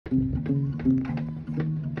So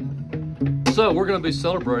we're going to be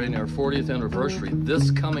celebrating our 40th anniversary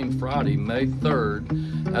this coming Friday, May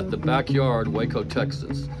 3rd, at the Backyard, Waco,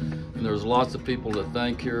 Texas. And there's lots of people to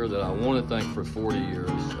thank here that I want to thank for 40 years.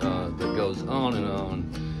 That goes on and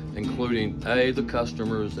on, including the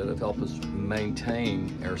customers that have helped us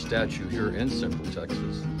maintain our statue here in Central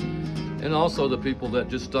Texas. And also the people that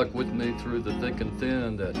just stuck with me through the thick and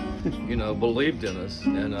thin that, you know, believed in us.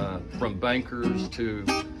 And from bankers to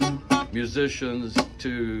musicians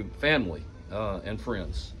to family and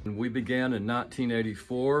friends. And we began in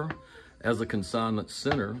 1984 as a consignment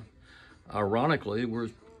center. Ironically, we're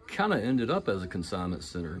kind of ended up as a consignment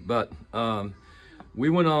center, but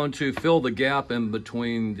we went on to fill the gap in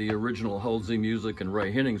between the original holze-music and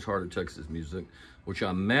Ray Henning's Heart of Texas Music, which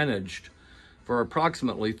I managed for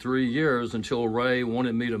approximately 3 years until Ray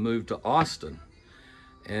wanted me to move to Austin.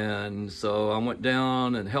 And so I went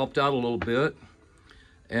down and helped out a little bit.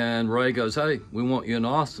 And Ray goes, "Hey, we want you in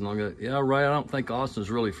Austin." I go, "Yeah, Ray, I don't think Austin's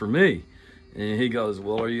really for me." And he goes,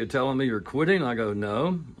 "Well, are you telling me you're quitting?" I go,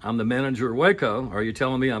 "No, I'm the manager of Waco. Are you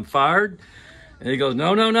telling me I'm fired?" And he goes,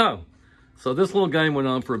 "No, no, no." So this little game went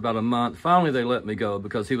on for about a month. Finally, they let me go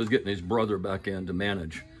because he was getting his brother back in to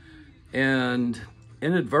manage. And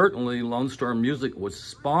inadvertently, Lone Star Music was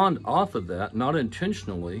spawned off of that, not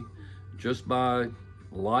intentionally, just by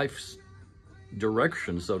life's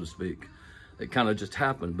direction, so to speak. It kind of just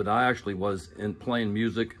happened, but I actually was playing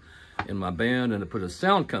music in my band and to put a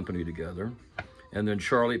sound company together. And then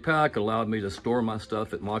Charlie Pack allowed me to store my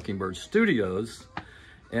stuff at Mockingbird Studios.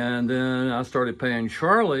 And then I started paying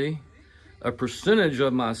Charlie a percentage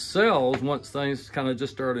of my sales once things kind of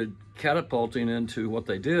just started catapulting into what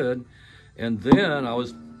they did. And then I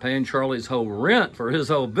was paying Charlie's whole rent for his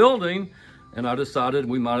whole building, and I decided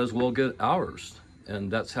we might as well get ours.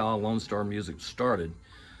 And that's how Lone Star Music started.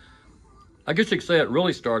 I guess you could say it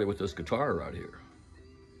really started with this guitar right here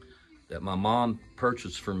that my mom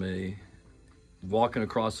purchased for me. Walking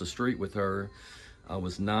across the street with her, I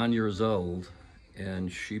was 9 years old,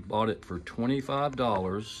 and she bought it for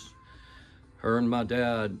 $25. Her and my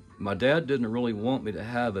dad didn't really want me to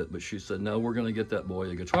have it, but she said, "No, we're gonna get that boy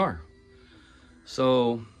a guitar."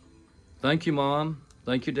 So thank you, Mom.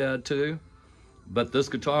 Thank you, Dad, too. But this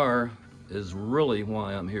guitar is really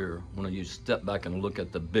why I'm here when you step back and look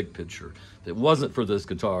at the big picture. If it wasn't for this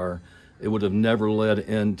guitar, it would have never led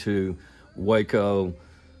into Waco,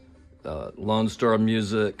 Lone Star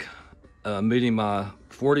Music, meeting my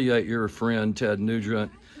 48-year friend, Ted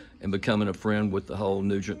Nugent, and becoming a friend with the whole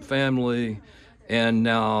Nugent family, and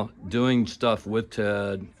now doing stuff with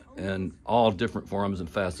Ted and all different forms and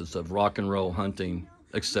facets of rock and roll, hunting,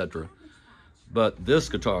 etc. But this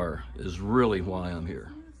guitar is really why I'm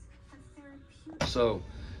here. So,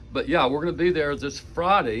 but yeah, we're gonna be there this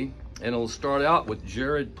Friday, and it'll start out with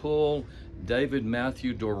Jared Poole, David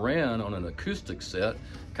Matthew Doran on an acoustic set,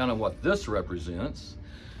 kind of what this represents.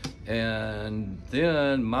 And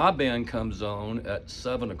then my band comes on at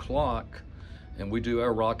 7 o'clock, and we do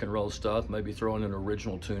our rock and roll stuff, maybe throw in an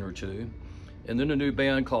original tune or two. And then a new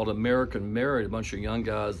band called American Married, a bunch of young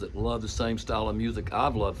guys that love the same style of music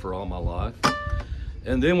I've loved for all my life.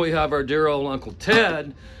 And then we have our dear old Uncle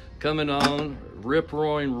Ted coming on,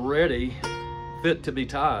 rip-roaring ready, fit to be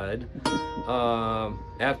tied,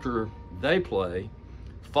 after they play,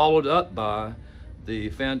 followed up by the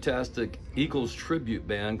fantastic Eagles tribute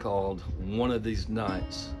band called One of These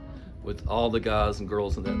Nights, with all the guys and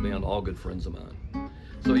girls in that band, all good friends of mine.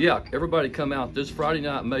 So yeah, everybody come out this Friday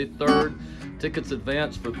night, May 3rd. Tickets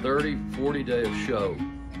advance for 30, 40 day of show.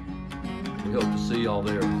 We hope to see y'all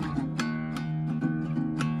there.